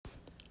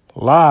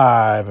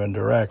Live and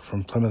direct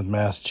from Plymouth,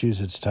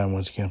 Massachusetts. Time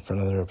once again for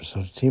another episode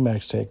of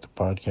T-Max Take, the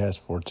podcast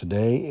for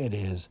today. It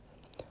is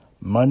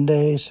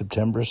Monday,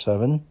 September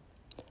 7,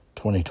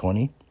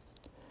 2020.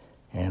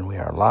 And we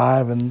are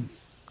live and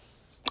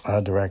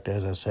direct,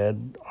 as I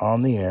said,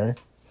 on the air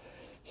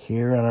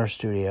here in our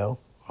studio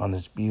on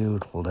this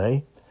beautiful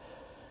day.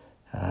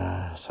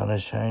 Sun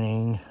is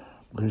shining,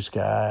 blue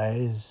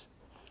skies,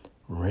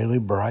 really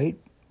bright,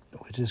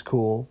 which is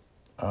cool.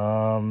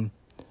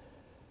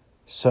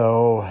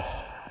 So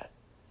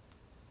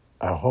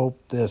I hope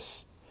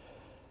this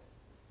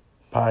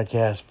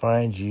podcast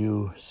finds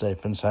you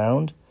safe and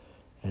sound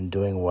and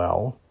doing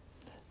well,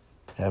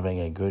 having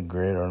a good,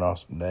 great, or an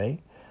awesome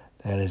day.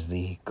 That is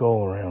the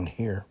goal around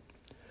here.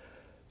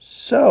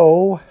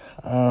 So,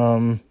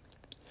 the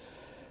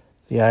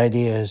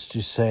idea is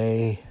to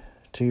say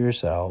to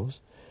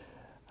yourselves,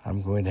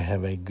 I'm going to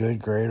have a good,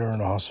 great, or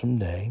an awesome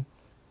day.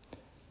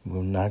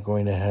 I'm not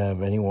going to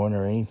have anyone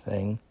or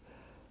anything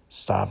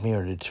stop me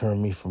or deter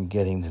me from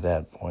getting to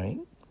that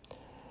point.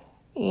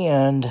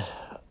 And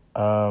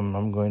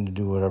I'm going to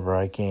do whatever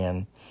I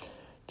can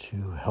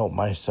to help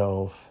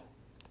myself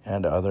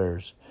and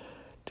others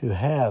to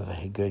have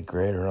a good,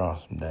 great, or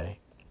awesome day.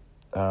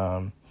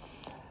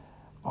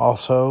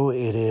 Also,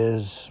 it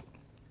is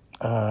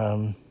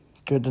good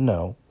to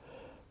know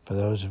for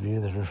those of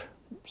you that are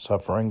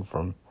suffering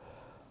from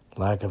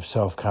lack of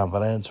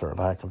self-confidence or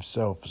lack of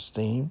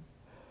self-esteem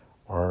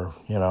or,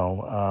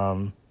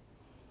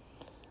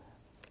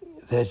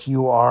 that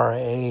you are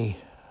a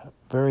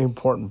very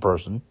important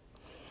person,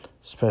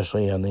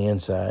 especially on the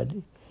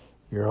inside.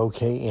 You're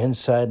okay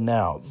inside and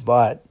out,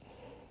 but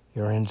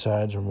your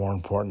insides are more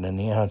important than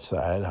the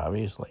outside,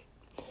 obviously.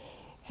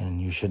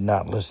 And you should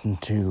not listen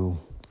to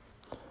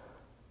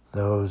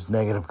those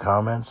negative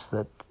comments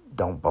that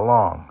don't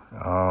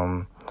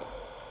belong.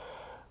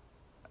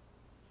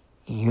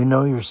 You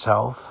know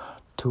yourself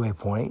to a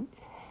point,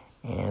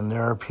 and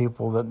there are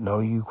people that know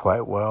you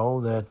quite well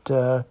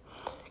that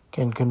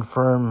can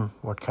confirm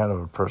what kind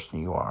of a person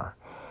you are.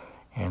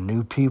 And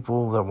new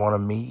people that want to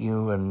meet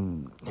you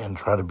and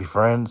try to be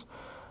friends,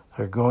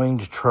 they're going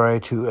to try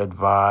to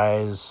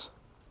advise,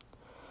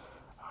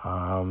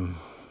 help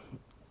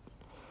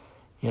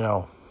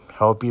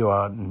you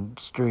out and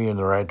steer you in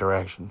the right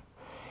direction.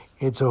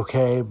 It's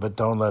okay, but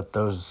don't let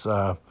those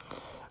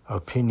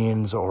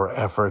opinions or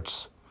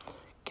efforts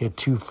get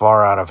too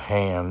far out of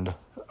hand.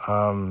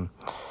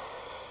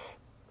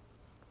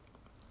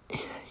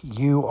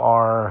 You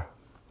are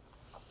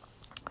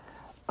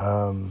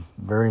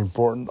very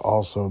important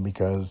also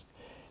because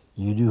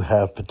you do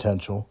have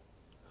potential.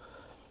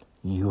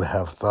 You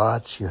have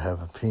thoughts, you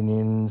have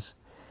opinions,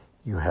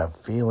 you have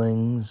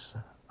feelings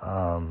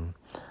that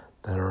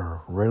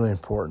are really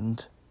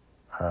important,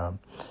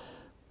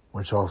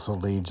 which also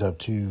leads up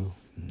to,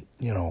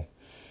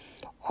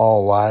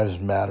 all lives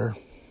matter.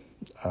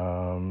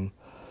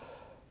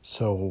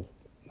 So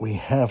we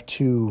have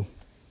to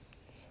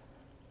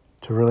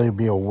really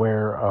be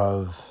aware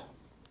of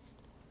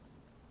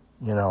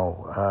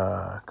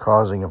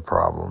causing a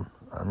problem.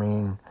 I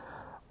mean,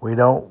 we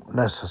don't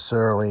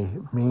necessarily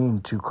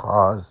mean to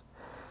cause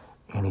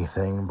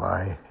anything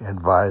by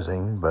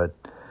advising, but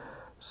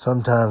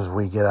sometimes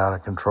we get out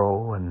of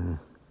control and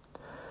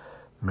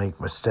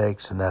make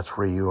mistakes, and that's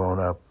where you own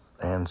up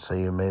and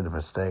say you made a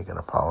mistake and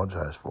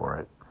apologize for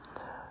it.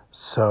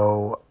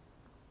 So,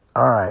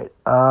 all right.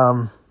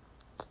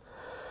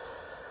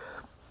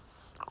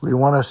 We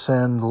want to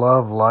send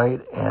love,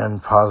 light,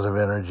 and positive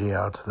energy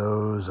out to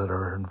those that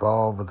are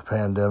involved with the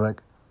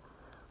pandemic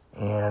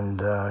and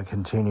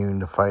continuing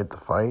to fight the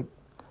fight,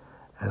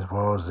 as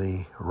well as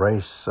the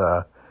race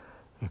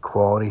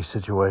equality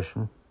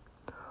situation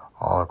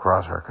all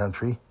across our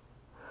country.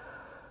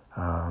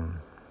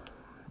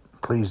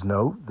 Please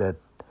note that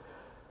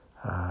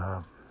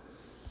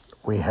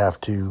we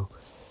have to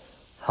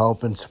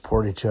help and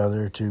support each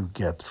other to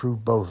get through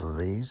both of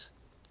these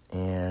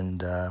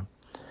and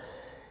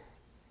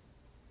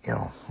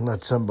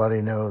let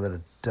somebody know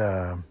that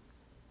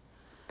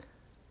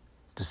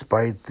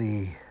despite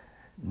the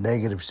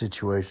negative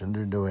situation,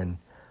 they're doing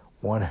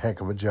one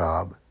heck of a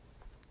job,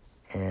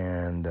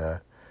 and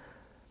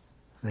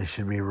they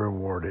should be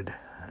rewarded.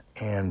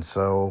 And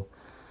so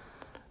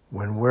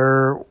when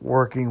we're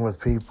working with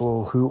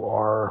people who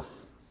are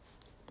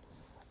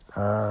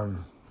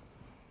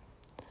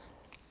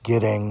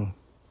getting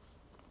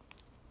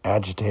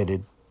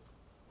agitated,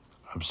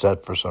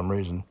 upset for some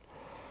reason,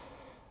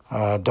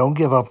 don't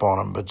give up on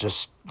them, but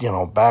just,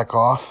 back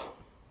off,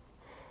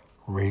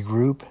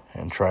 regroup,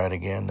 and try it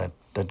again.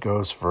 That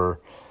goes for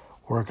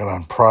working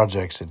on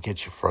projects that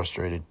get you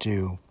frustrated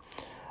too.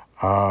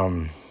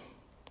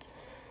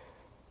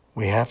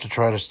 We have to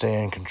try to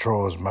stay in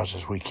control as much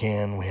as we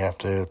can. We have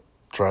to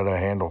try to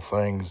handle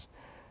things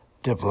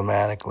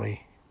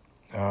diplomatically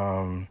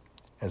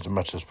as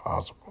much as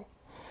possible.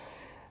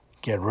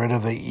 Get rid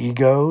of the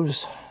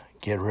egos,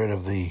 get rid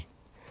of the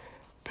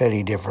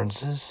petty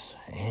differences,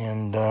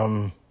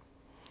 and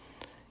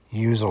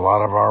use a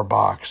lot of our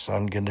box: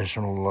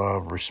 unconditional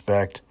love,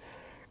 respect,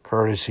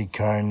 courtesy,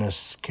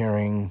 kindness,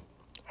 caring,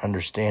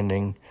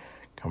 understanding,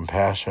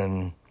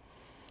 compassion,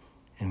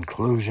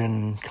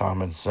 inclusion,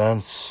 common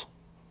sense,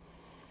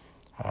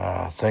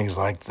 things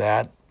like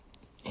that.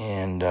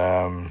 And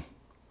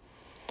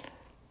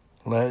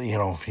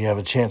if you have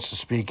a chance to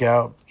speak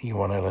out, you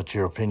want to let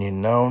your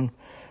opinion known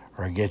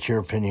or get your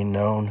opinion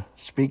known,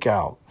 speak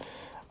out.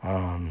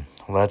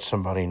 Let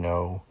somebody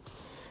know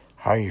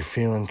how you're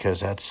feeling,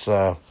 because that's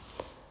a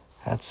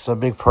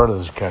big part of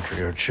this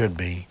country, or it should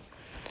be.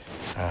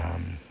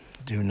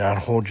 Do not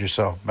hold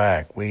yourself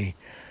back. We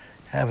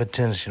have a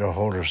tendency to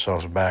hold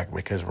ourselves back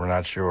because we're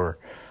not sure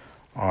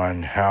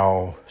on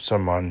how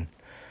someone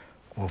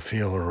will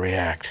feel or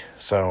react.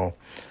 So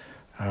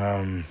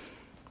don't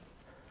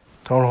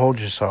hold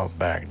yourself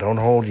back. Don't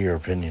hold your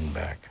opinion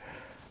back.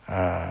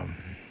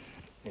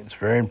 It's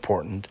very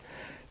important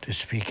to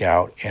speak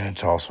out, and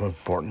it's also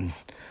important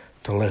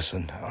to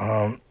listen.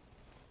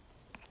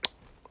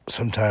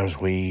 Sometimes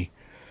in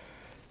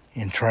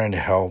trying to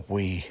help,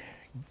 we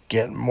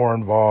get more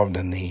involved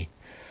in the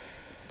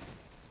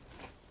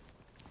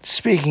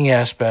speaking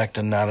aspect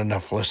and not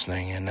enough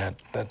listening, and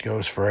that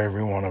goes for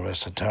every one of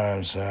us at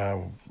times.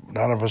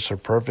 None of us are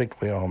perfect.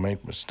 We all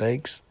make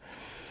mistakes,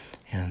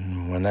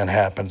 and when that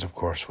happens, of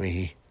course,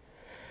 we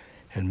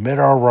admit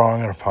our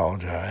wrong and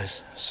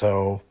apologize.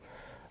 So,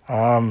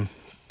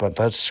 but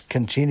let's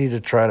continue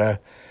to try to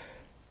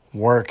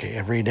work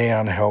every day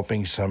on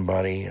helping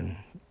somebody and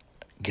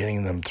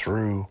getting them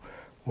through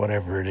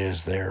whatever it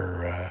is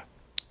they're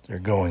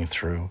going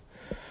through.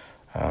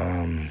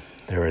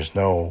 There is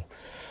no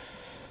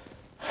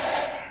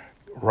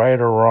right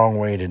or wrong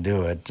way to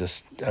do it.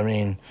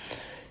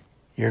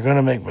 You're going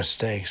to make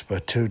mistakes,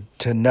 but to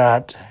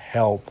not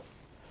help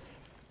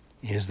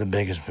is the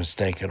biggest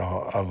mistake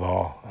of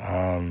all.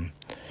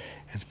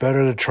 It's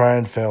better to try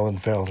and fail than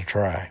fail to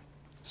try.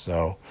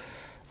 So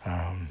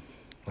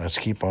let's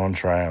keep on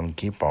trying,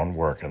 keep on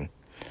working.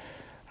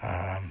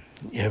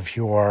 If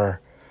you are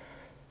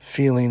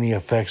feeling the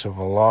effects of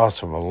a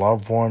loss of a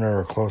loved one or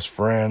a close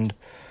friend,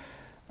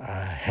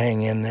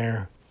 hang in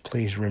there.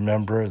 Please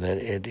remember that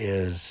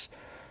it's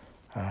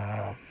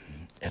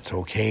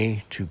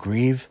okay to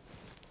grieve.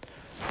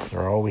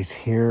 They're always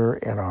here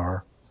in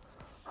our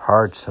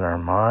hearts and our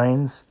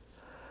minds,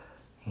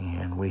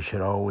 and we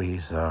should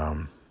always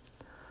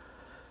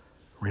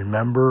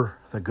remember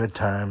the good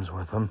times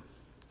with them,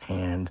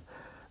 and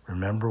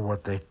remember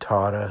what they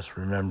taught us.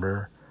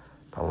 Remember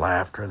the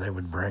laughter they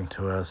would bring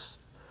to us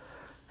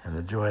and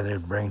the joy they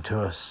would bring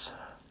to us,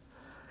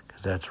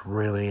 because that's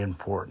really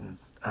important.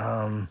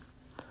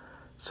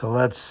 So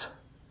let's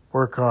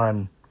work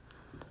on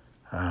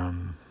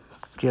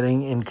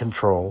getting in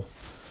control,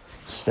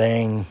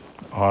 staying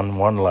on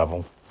one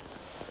level,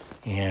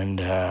 and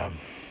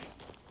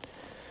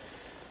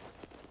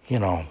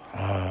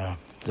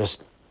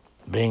just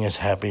being as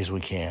happy as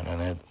we can.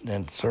 And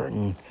in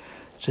certain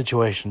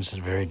situations, it's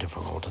very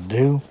difficult to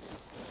do,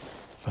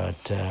 but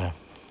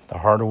the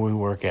harder we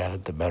work at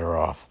it, the better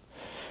off.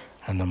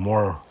 And the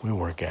more we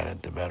work at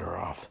it, the better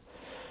off.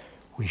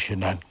 We should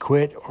not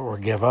quit or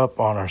give up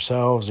on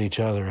ourselves, each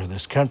other, or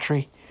this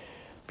country,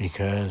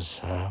 because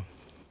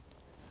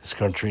this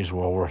country is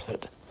well worth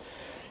it.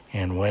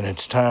 And when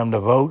it's time to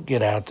vote,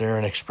 get out there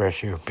and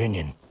express your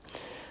opinion.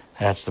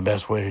 That's the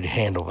best way to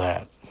handle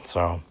that.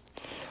 So,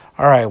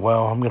 all right,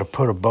 well, I'm going to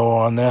put a bow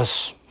on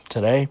this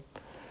today.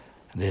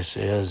 This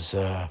is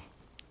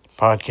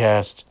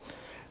podcast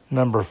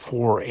number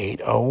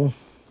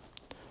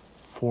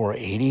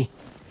 480.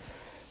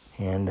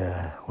 And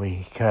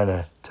we kind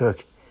of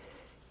took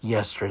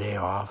yesterday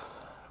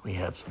off. We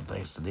had some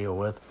things to deal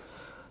with.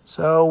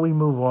 So we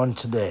move on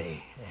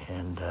today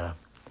and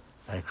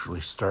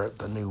actually start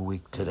the new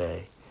week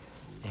today.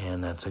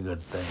 And that's a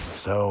good thing.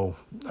 So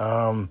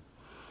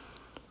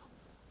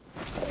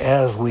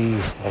as we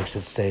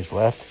exit stage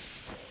left,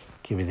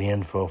 give you the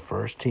info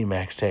first.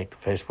 TMaxTech, the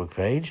Facebook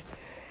page,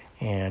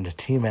 and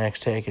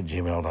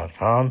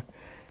tmaxtech@gmail.com,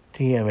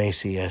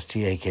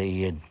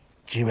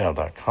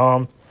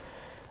 tmaxtake@gmail.com.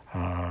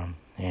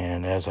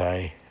 And as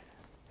I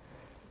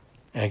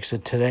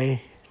exit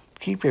today,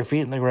 keep your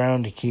feet in the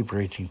ground to keep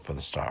reaching for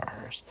the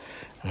stars.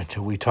 And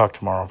until we talk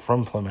tomorrow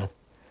from Plymouth,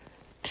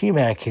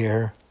 T-Mac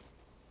here.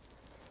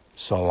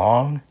 So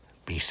long,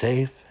 be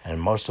safe, and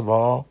most of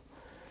all,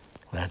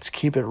 let's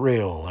keep it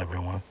real,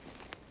 everyone.